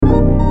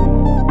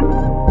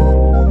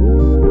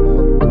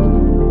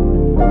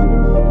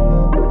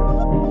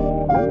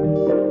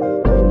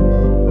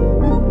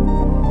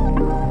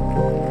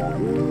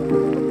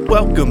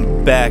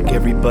Welcome back,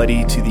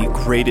 everybody, to the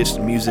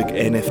greatest music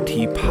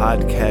NFT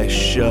podcast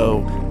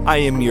show. I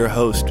am your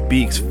host,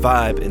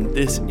 Beaks5, and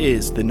this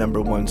is the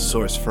number one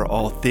source for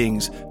all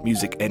things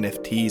music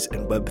NFTs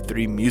and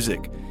Web3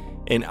 music.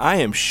 And I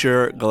am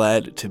sure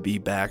glad to be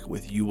back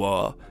with you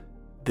all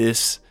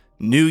this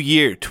new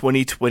year,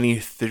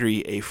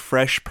 2023. A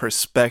fresh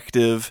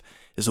perspective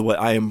is what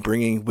I am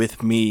bringing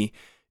with me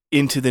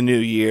into the new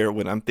year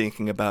when I'm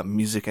thinking about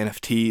music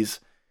NFTs.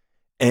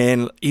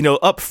 And,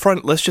 up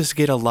front, let's just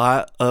get a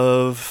lot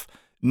of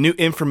new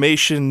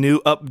information, new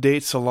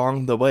updates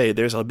along the way.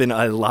 There's been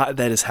a lot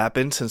that has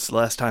happened since the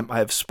last time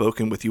I've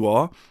spoken with you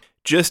all.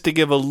 Just to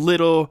give a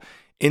little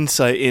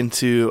insight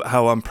into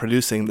how I'm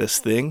producing this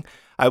thing,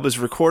 I was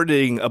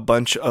recording a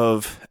bunch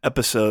of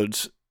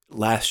episodes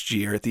last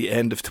year at the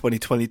end of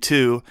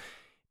 2022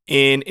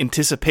 in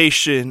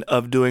anticipation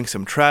of doing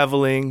some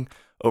traveling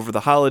over the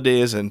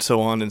holidays and so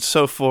on and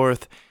so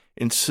forth.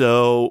 And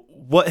so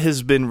what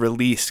has been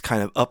released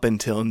kind of up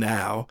until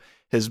now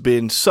has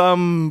been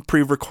some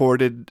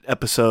pre-recorded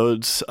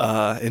episodes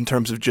in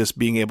terms of just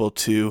being able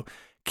to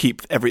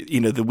keep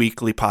the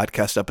weekly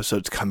podcast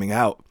episodes coming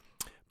out.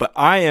 But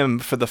I am,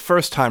 for the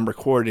first time,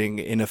 recording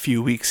in a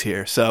few weeks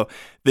here. So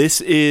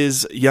this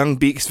is Young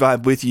Beaks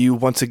Vibe with you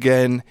once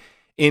again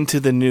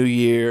into the new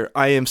year.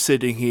 I am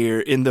sitting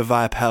here in the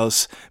Vibe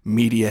House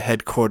Media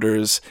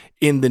headquarters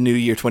in the new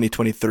year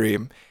 2023,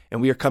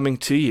 and we are coming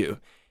to you.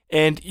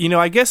 And,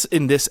 I guess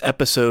in this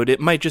episode, it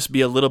might just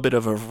be a little bit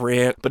of a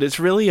rant, but it's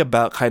really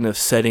about kind of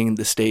setting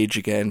the stage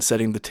again,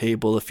 setting the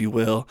table, if you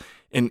will,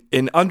 and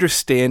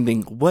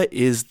understanding what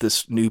is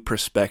this new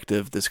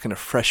perspective, this kind of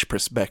fresh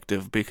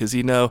perspective, because,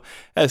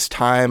 as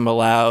time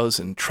allows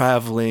and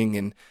traveling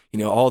and,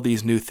 all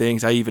these new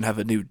things, I even have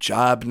a new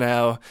job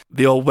now.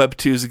 The old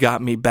Web2s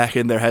got me back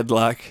in their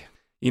headlock,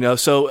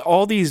 so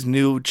all these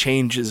new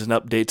changes and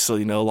updates,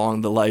 along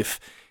the life,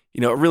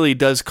 it really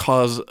does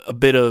cause a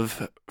bit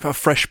of a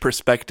fresh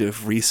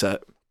perspective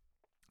reset.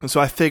 And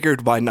so I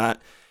figured, why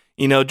not,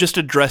 just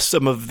address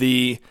some of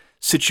the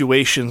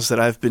situations that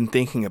I've been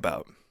thinking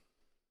about.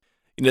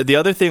 The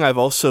other thing I've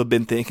also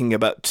been thinking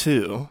about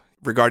too,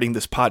 regarding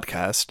this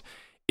podcast,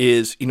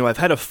 is, I've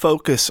had a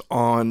focus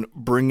on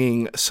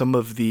bringing some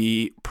of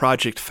the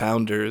project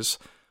founders,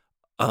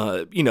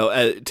 to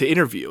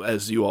interview,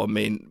 as you all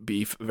may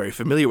be very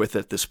familiar with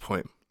at this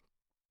point.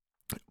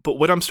 But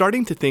what I'm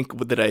starting to think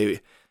that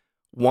I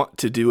want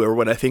to do, or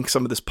what I think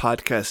some of this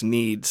podcast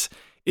needs,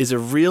 is a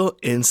real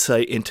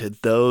insight into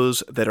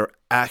those that are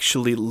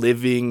actually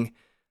living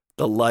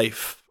the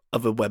life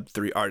of a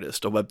Web3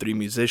 artist, a Web3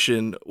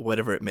 musician,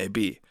 whatever it may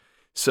be.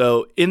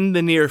 So in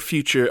the near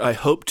future, I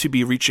hope to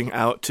be reaching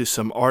out to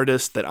some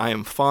artists that I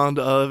am fond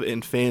of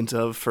and fans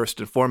of, first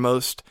and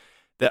foremost,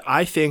 that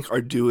I think are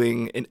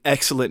doing an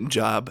excellent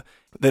job,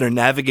 that are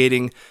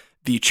navigating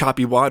the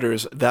choppy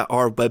waters that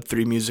are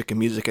Web3 music and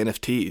music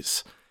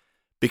NFTs.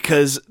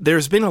 Because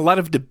there's been a lot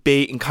of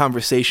debate and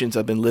conversations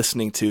I've been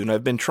listening to, and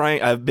I've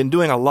been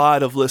doing a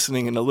lot of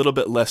listening and a little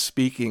bit less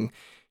speaking,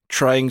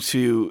 trying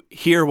to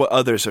hear what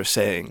others are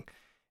saying.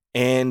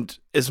 And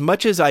as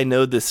much as I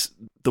know the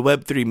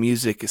Web3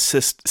 music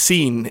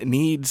scene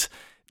needs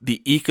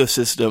the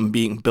ecosystem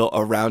being built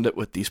around it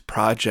with these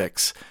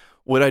projects,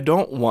 what I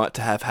don't want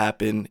to have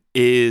happen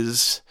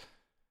is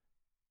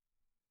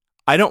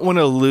I don't want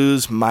to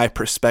lose my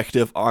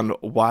perspective on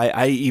why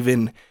I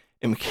even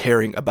am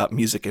caring about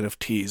music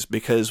NFTs,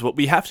 because what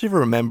we have to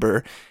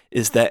remember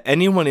is that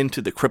anyone into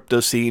the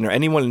crypto scene or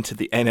anyone into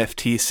the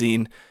NFT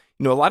scene,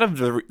 a lot of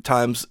the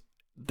times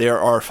there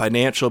are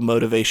financial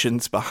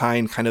motivations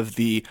behind kind of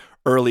the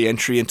early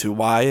entry into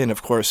why, and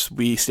of course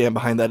we stand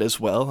behind that as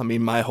well. I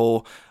mean, my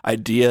whole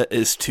idea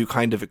is to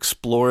kind of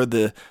explore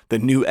the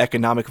new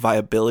economic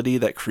viability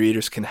that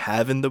creators can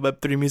have in the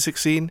Web3 music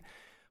scene,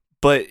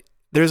 but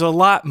there's a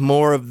lot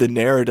more of the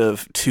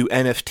narrative to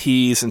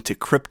NFTs and to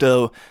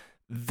crypto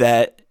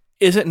that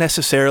isn't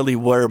necessarily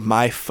where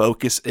my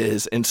focus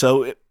is. And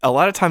so a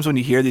lot of times when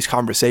you hear these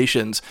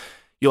conversations,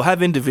 you'll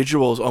have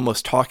individuals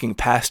almost talking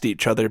past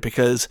each other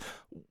because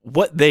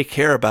what they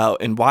care about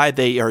and why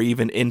they are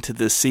even into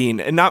this scene,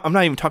 and I'm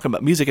not even talking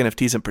about music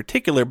NFTs in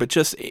particular, but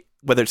just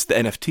whether it's the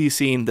NFT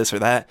scene, this or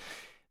that,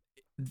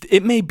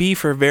 it may be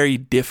for very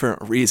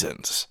different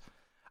reasons.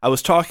 I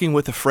was talking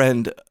with a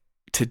friend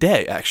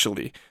today,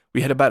 actually.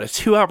 We had about a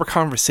 2-hour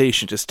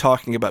conversation just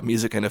talking about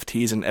music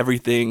NFTs and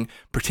everything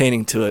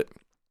pertaining to it.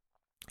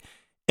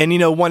 And,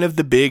 one of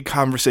the big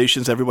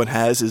conversations everyone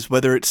has is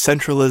whether it's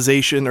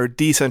centralization or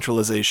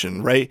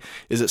decentralization, right?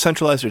 Is it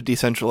centralized or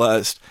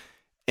decentralized?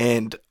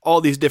 And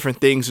all these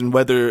different things, and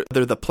whether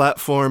the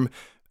platform,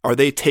 are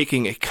they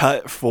taking a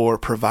cut for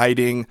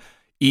providing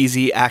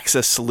easy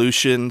access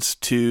solutions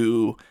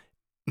to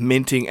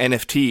minting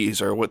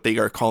NFTs, or what they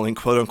are calling,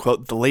 quote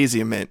unquote, the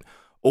lazy mint?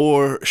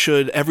 Or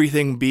should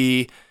everything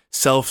be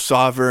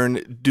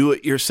self-sovereign, do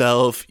it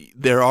yourself?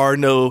 There are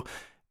no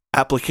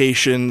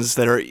applications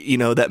that are,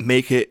 that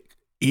make it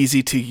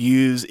easy to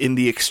use in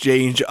the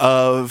exchange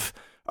of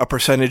a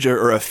percentage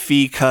or a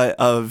fee cut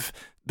of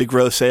the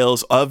gross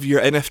sales of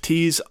your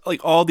NFTs,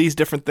 like all these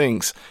different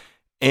things.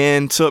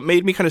 And so it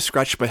made me kind of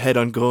scratch my head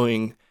on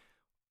going,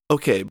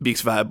 okay,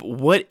 Beaks Vibe,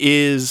 what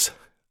is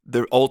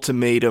the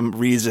ultimatum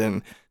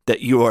reason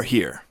that you are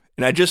here?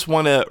 And I just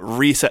want to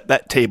reset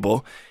that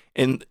table.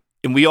 And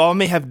we all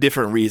may have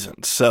different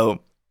reasons.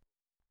 So,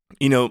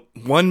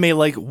 one may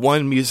like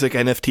one music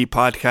NFT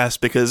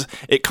podcast because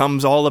it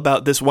comes all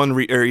about this one,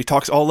 or he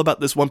talks all about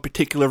this one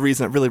particular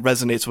reason that really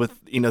resonates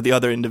with, the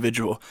other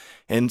individual,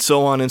 and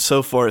so on and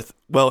so forth.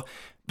 Well,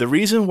 the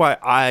reason why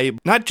I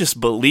not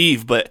just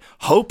believe, but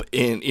hope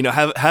in,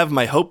 have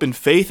my hope and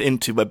faith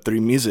into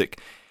Web3 music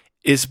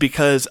is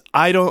because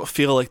I don't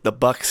feel like the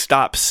buck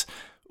stops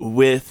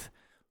with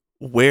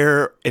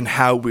where and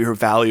how we're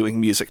valuing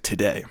music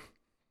today.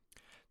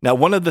 Now,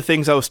 one of the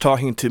things I was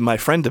talking to my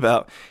friend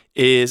about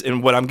is,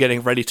 and what I'm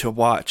getting ready to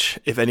watch,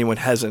 if anyone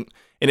hasn't,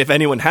 and if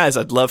anyone has,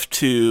 I'd love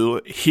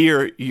to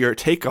hear your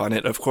take on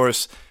it. Of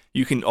course,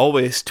 you can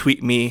always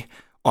tweet me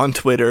on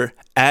Twitter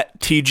at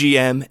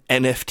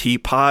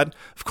TGMNFTpod.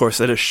 Of course,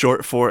 that is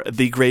short for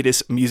the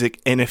greatest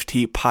music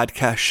NFT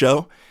podcast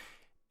show.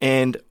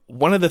 And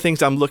one of the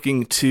things I'm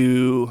looking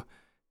to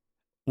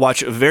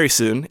watch very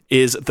soon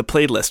is the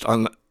playlist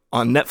on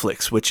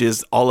Netflix, which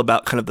is all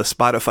about kind of the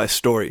Spotify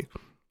story.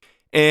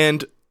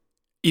 And,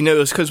 it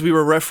was because we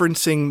were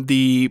referencing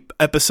the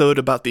episode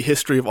about the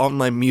history of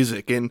online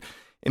music. And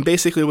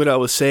basically what I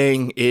was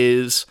saying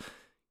is,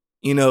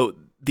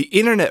 the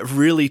internet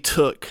really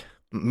took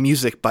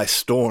music by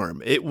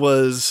storm. It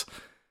was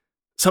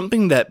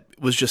something that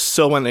was just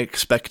so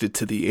unexpected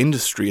to the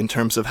industry in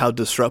terms of how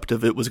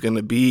disruptive it was going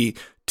to be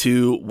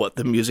to what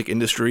the music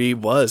industry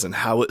was and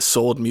how it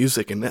sold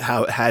music and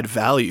how it had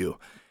value.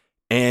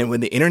 And when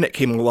the internet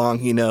came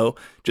along,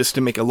 just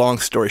to make a long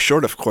story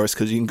short, of course,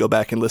 because you can go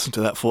back and listen to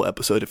that full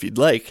episode if you'd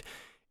like,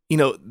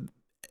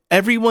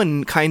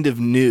 everyone kind of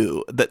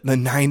knew that the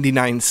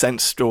 99-cent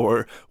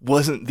store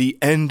wasn't the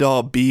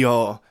end-all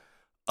be-all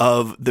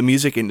of the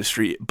music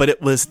industry, but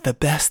it was the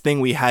best thing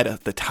we had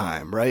at the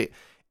time, right?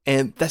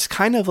 And that's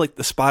kind of like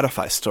the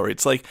Spotify story.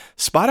 It's like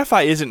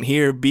Spotify isn't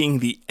here being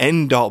the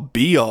end-all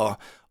be-all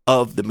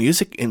of the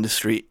music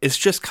industry. It's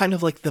just kind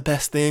of like the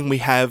best thing we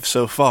have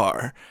so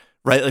far.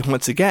 Right? Like,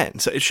 once again,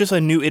 so it's just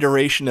a new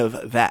iteration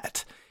of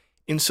that.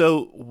 And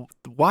so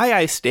why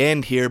I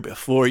stand here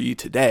before you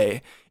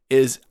today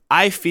is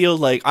I feel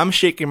like I'm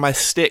shaking my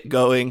stick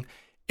going,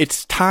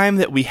 it's time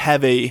that we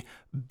have a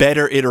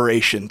better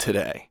iteration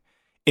today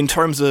in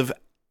terms of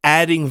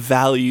adding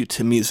value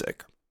to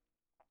music.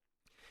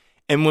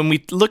 And when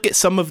we look at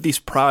some of these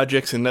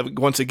projects, and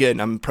once again,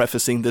 I'm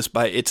prefacing this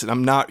by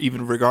I'm not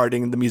even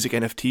regarding the music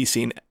NFT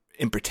scene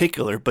in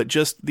particular, but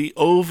just the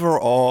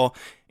overall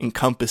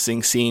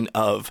encompassing scene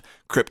of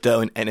crypto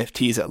and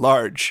NFTs at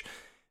large.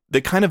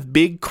 The kind of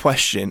big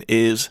question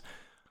is,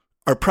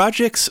 are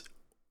projects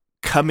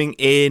coming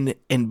in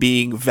and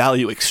being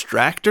value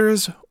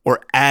extractors or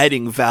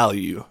adding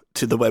value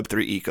to the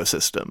Web3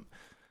 ecosystem?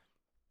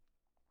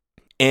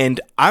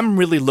 And I'm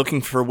really looking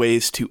for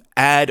ways to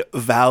add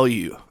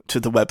value to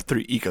the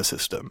Web3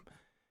 ecosystem.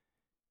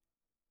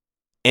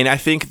 And I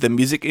think the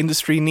music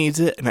industry needs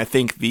it, and I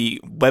think the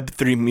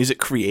Web3 music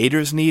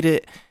creators need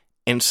it.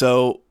 And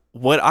so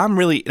what I'm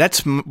really,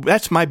 that's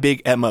my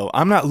big MO.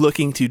 I'm not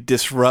looking to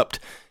disrupt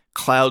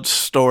cloud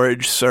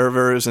storage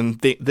servers and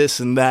this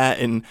and that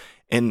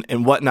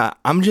and whatnot.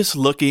 I'm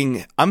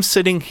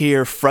sitting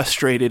here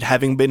frustrated,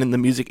 having been in the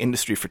music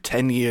industry for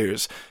 10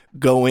 years,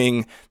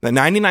 going, the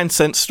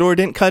 99-cent store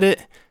didn't cut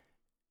it,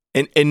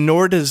 and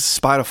nor does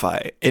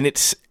Spotify.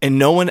 And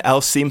no one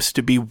else seems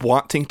to be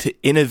wanting to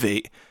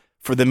innovate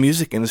for the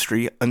music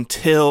industry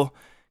until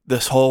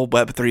this whole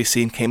Web3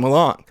 scene came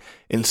along.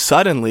 And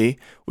suddenly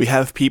we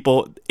have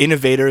people,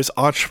 innovators,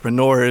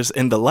 entrepreneurs,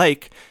 and the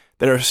like,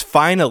 that are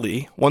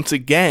finally, once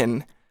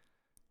again,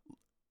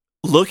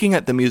 looking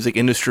at the music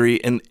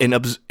industry and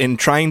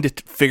trying to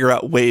figure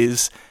out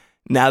ways,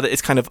 now that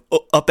it's kind of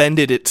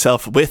upended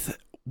itself with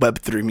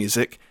Web3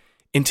 music,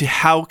 into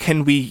how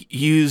can we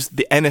use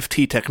the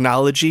NFT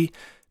technology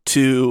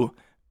to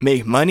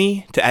make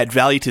money, to add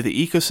value to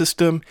the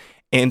ecosystem,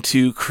 and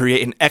to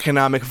create an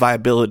economic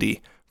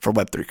viability for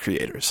Web3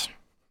 creators.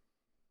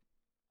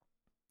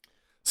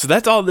 So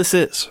that's all this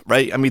is,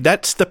 right? I mean,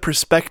 that's the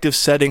perspective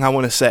setting I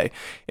want to say.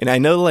 And I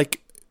know,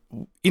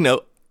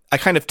 I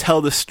kind of tell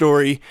this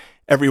story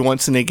every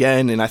once and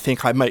again, and I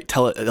think I might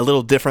tell it a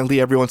little differently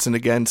every once and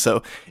again.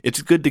 So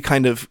it's good to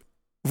kind of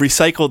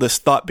recycle this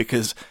thought,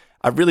 because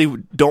I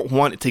really don't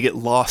want it to get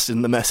lost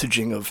in the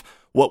messaging of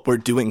what we're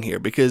doing here,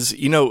 because,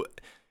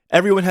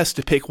 everyone has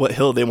to pick what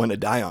hill they want to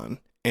die on.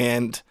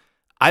 And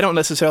I don't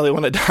necessarily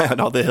want to die on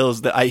all the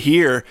hills that I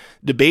hear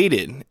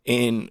debated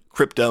in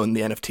crypto and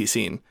the NFT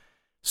scene.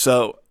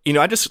 So,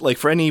 I just,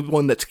 for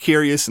anyone that's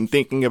curious and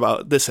thinking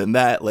about this and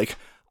that,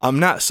 I'm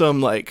not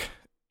some,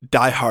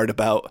 diehard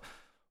about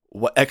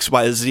what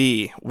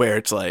XYZ, where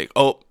it's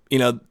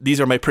these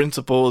are my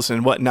principles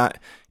and whatnot.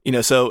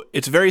 So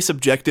it's very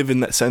subjective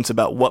in that sense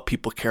about what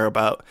people care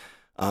about,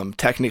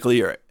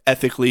 technically or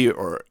ethically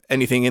or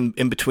anything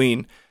in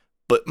between.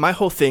 But my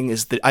whole thing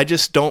is that I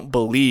just don't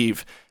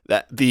believe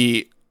that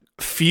the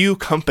few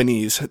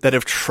companies that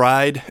have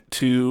tried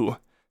to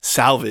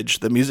salvage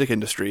the music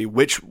industry,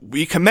 which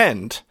we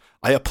commend.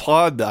 I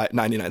applaud that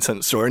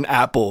 99-cent store and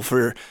Apple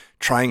for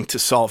trying to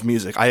solve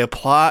music. I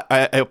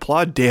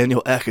applaud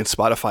Daniel Ek and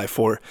Spotify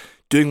for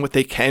doing what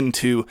they can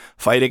to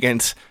fight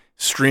against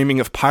streaming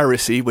of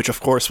piracy, which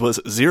of course was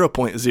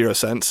 0.0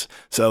 cents.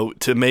 So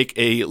to make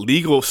a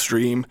legal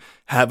stream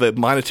have a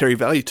monetary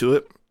value to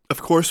it,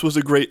 of course, was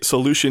a great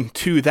solution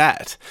to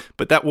that.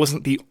 But that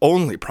wasn't the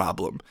only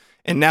problem.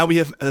 And now we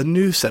have a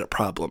new set of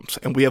problems,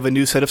 and we have a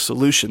new set of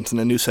solutions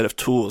and a new set of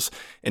tools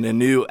and a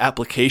new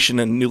application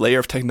and a new layer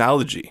of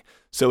technology.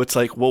 So it's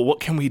like, well, what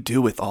can we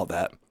do with all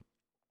that?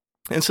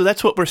 And so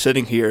that's what we're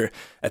sitting here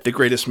at the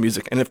Greatest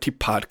Music NFT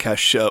Podcast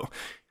Show,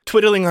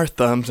 twiddling our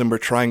thumbs, and we're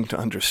trying to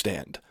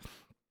understand.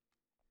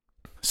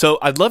 So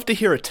I'd love to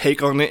hear a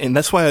take on it, and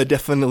that's why I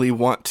definitely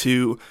want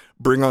to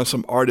bring on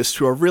some artists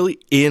who are really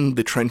in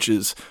the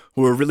trenches,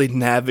 who are really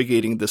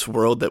navigating this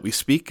world that we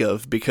speak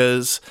of,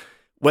 because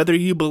whether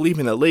you believe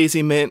in a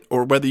lazy mint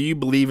or whether you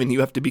believe in you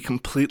have to be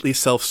completely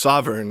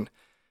self-sovereign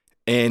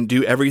and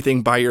do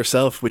everything by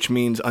yourself, which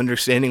means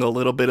understanding a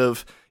little bit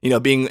of,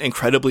 being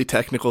incredibly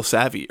technically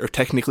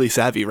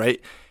savvy,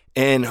 right?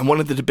 And one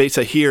of the debates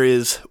I hear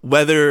is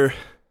whether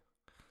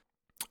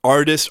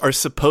artists are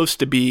supposed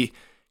to be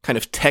kind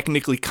of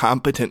technically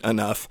competent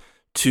enough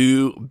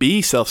to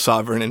be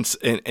self-sovereign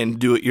and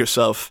do it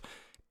yourself.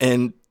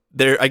 And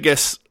there, I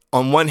guess,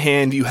 on one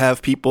hand, you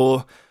have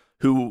people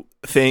who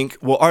think,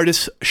 well,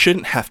 artists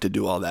shouldn't have to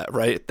do all that,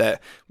 right?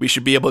 That we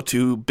should be able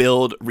to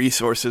build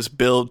resources,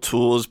 build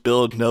tools,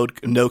 build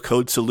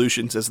no-code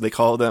solutions, as they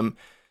call them,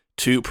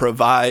 to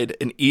provide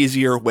an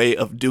easier way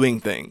of doing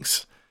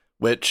things,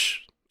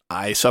 which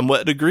I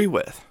somewhat agree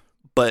with.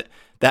 But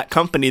that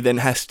company then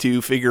has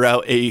to figure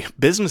out a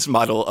business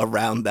model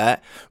around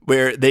that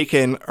where they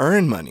can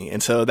earn money.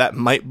 And so that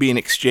might be an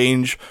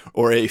exchange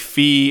or a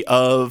fee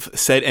of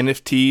said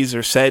NFTs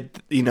or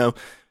said,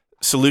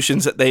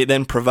 solutions that they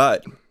then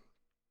provide.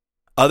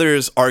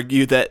 Others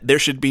argue that there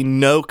should be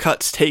no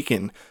cuts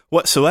taken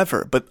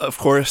whatsoever. But of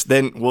course,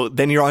 then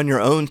you're on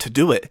your own to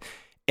do it.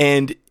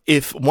 And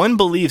if one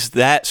believes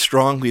that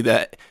strongly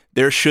that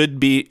there should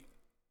be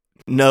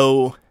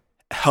no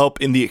help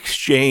in the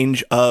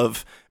exchange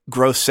of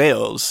gross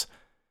sales,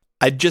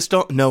 I just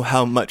don't know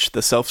how much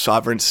the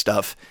self-sovereign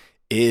stuff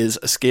is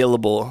a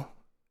scalable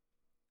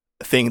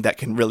thing that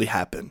can really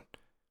happen.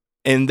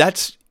 And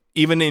that's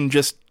even in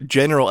just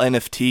general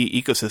NFT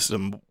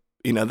ecosystem.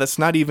 That's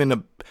not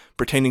even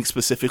pertaining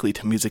specifically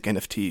to music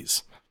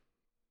NFTs.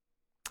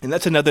 And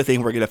that's another thing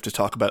we're going to have to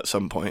talk about at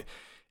some point,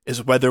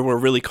 is whether we're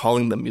really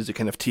calling them music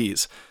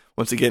NFTs.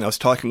 Once again, I was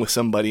talking with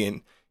somebody,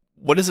 and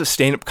what is a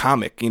stand-up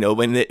comic?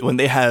 When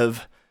they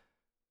have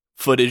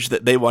footage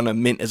that they want to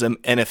mint as an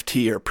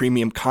NFT or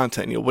premium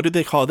content, what do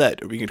they call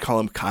that? Or we could call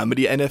them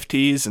comedy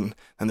NFTs, and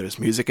there's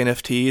music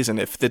NFTs, and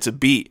if it's a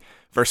beat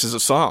versus a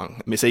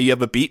song. Say you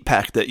have a beat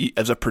pack that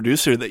as a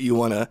producer that you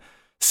want to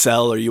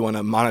sell or you want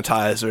to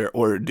monetize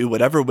or do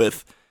whatever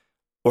with,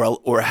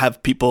 or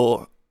have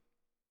people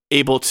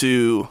able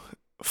to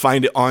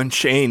find it on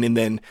chain and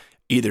then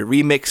either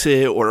remix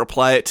it or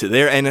apply it to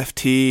their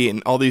NFT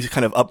and all these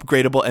kind of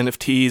upgradable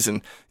NFTs.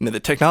 And the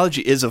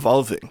technology is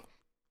evolving.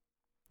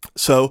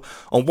 So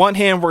on one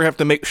hand, we're going to have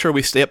to make sure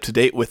we stay up to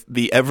date with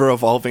the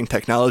ever-evolving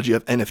technology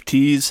of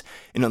NFTs.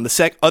 And on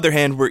the other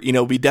hand,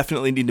 we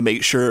definitely need to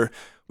make sure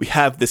we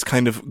have this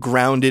kind of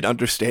grounded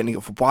understanding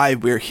of why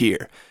we're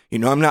here.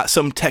 I'm not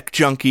some tech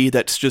junkie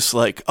that's just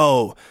like,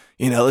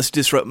 let's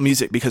disrupt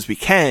music because we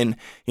can.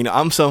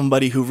 I'm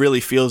somebody who really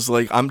feels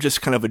like I'm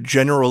just kind of a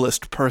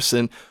generalist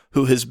person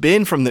who has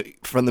been from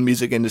the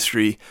music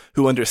industry,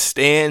 who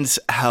understands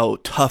how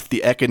tough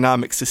the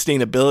economic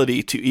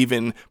sustainability to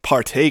even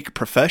partake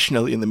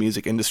professionally in the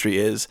music industry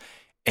is,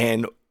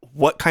 and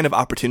what kind of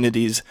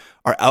opportunities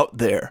are out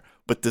there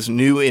with this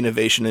new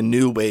innovation and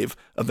new wave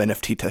of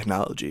NFT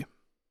technology.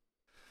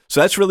 So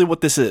that's really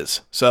what this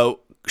is.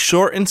 So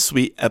short and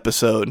sweet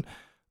episode.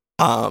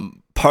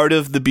 Part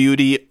of the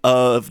beauty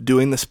of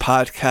doing this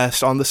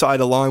podcast on the side,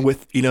 along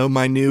with,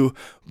 my new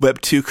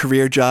Web2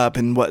 career job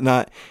and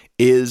whatnot,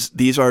 is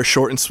these are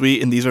short and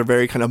sweet, and these are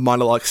very kind of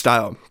monologue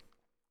style.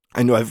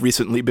 I know I've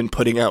recently been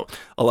putting out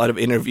a lot of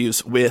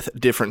interviews with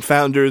different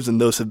founders, and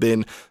those have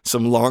been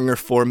some longer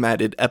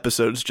formatted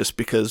episodes just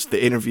because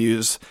the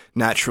interviews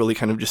naturally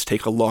kind of just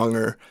take a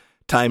longer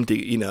time to,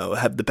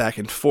 have the back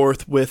and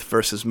forth with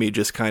versus me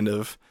just kind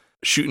of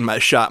shooting my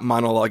shot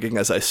monologuing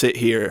as I sit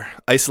here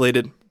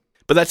isolated.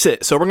 But that's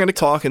it. So we're going to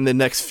talk in the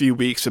next few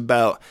weeks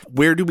about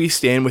where do we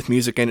stand with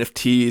music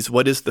NFTs?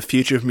 What is the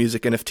future of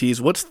music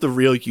NFTs? What's the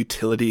real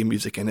utility of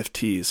music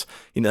NFTs?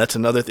 That's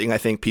another thing I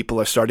think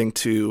people are starting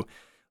to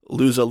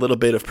lose a little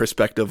bit of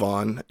perspective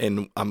on,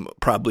 and I'm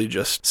probably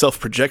just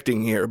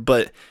self-projecting here,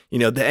 but the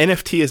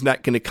NFT is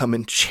not going to come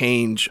and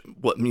change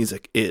what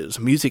music is.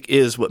 Music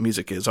is what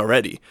music is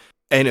already.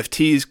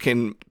 NFTs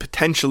can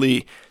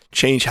potentially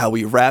change how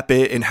we wrap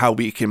it and how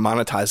we can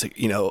monetize it,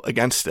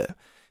 against it.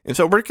 And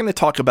so we're going to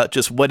talk about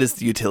just what is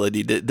the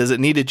utility. Does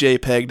it need a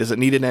JPEG? Does it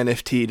need an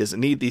NFT? Does it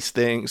need these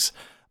things?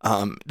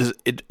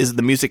 Is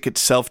the music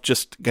itself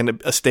just going to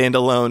a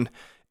standalone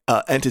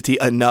entity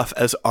enough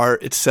as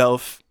art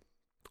itself?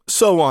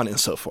 So on and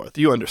so forth.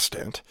 You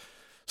understand.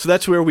 So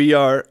that's where we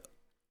are.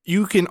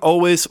 You can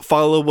always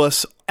follow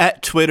us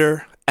at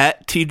Twitter,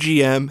 at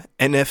TGM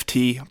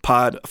NFT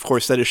Pod. Of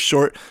course, that is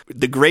short.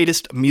 The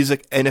greatest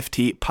music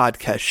NFT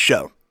podcast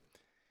show.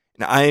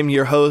 Now, I am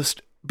your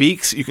host,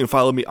 Beaks. You can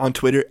follow me on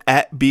Twitter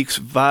at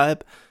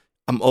BeaksVibe.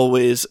 I'm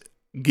always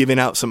giving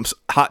out some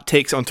hot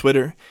takes on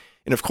Twitter.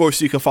 And of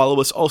course, you can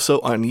follow us also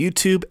on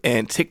YouTube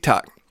and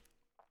TikTok.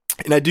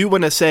 And I do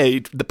want to say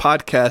the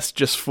podcast,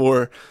 just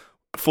for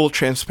full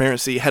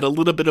transparency, had a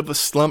little bit of a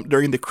slump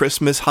during the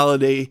Christmas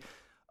holiday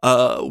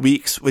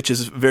weeks, which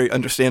is very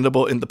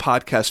understandable in the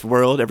podcast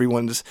world.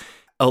 Everyone's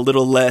a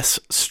little less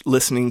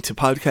listening to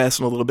podcasts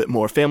and a little bit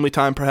more family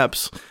time,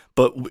 perhaps.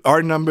 But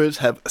our numbers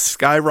have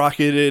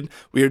skyrocketed.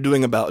 We are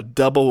doing about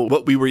double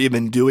what we were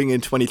even doing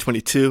in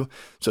 2022.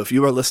 So if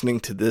you are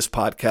listening to this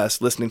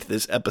podcast, listening to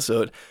this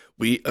episode,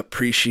 we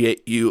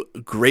appreciate you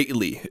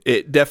greatly.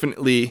 It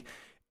definitely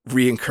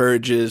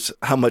re-encourages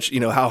how much,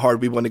 how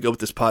hard we want to go with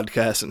this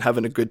podcast and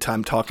having a good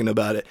time talking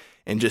about it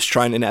and just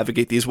trying to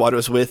navigate these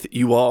waters with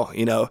you all.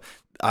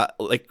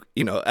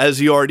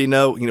 As you already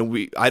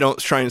know, I don't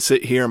try and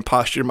sit here and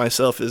posture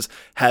myself as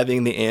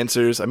having the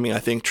answers. I mean, I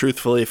think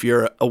truthfully, if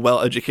you're a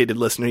well-educated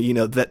listener, you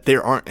know that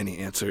there aren't any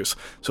answers.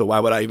 So why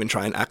would I even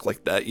try and act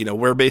like that?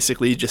 We're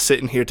basically just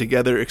sitting here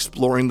together,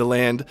 exploring the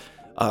land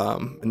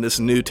in this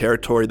new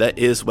territory that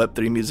is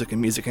Web3 music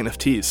and music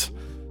NFTs.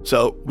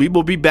 So we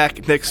will be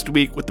back next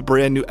week with a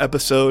brand new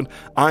episode.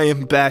 I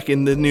am back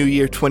in the new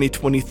year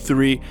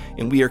 2023,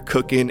 and we are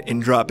cooking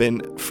and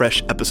dropping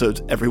fresh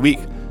episodes every week.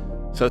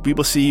 So we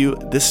will see you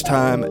this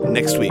time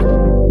next week.